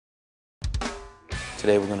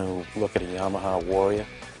Today we're going to look at a Yamaha Warrior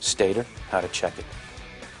stator, how to check it.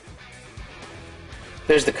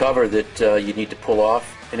 There's the cover that you need to pull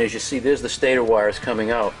off, and as you see, there's the stator wires coming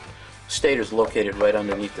out. The stator's located right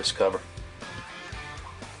underneath this cover.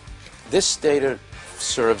 This stator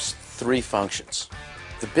serves three functions.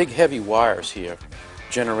 The big heavy wires here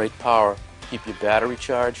generate power, keep your battery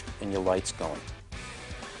charged and your lights going.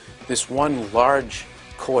 This one large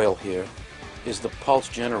coil here is the pulse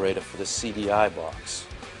generator for the CDI box.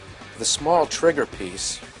 The small trigger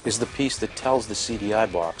piece is the piece that tells the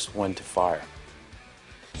CDI box when to fire.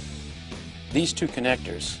 These two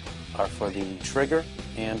connectors are for the trigger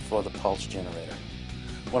and for the pulse generator.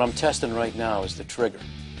 What I'm testing right now is the trigger,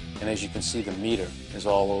 and as you can see, the meter is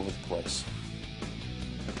all over the place.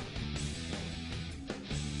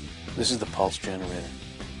 This is the pulse generator.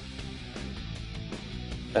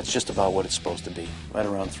 That's just about what it's supposed to be, right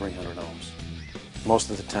around 300 ohms.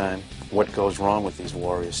 Most of the time, what goes wrong with these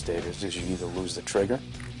Warrior stators is you either lose the trigger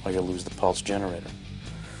or you lose the pulse generator.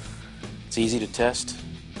 It's easy to test.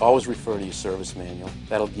 Always refer to your service manual.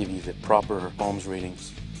 That'll give you the proper ohms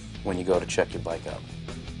readings when you go to check your bike out.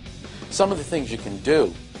 Some of the things you can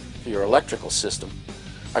do for your electrical system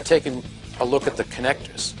are taking a look at the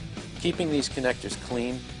connectors, keeping these connectors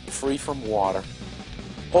clean, free from water,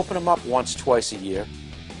 open them up once, twice a year,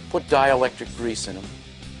 put dielectric grease in them,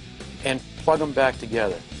 and plug them back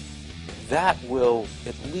together. That will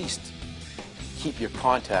at least keep your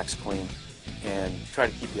contacts clean and try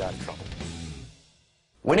to keep you out of trouble.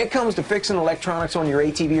 When it comes to fixing electronics on your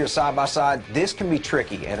ATV or side-by-side, this can be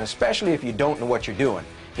tricky, and especially if you don't know what you're doing.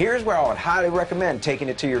 Here's where I would highly recommend taking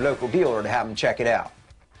it to your local dealer to have them check it out.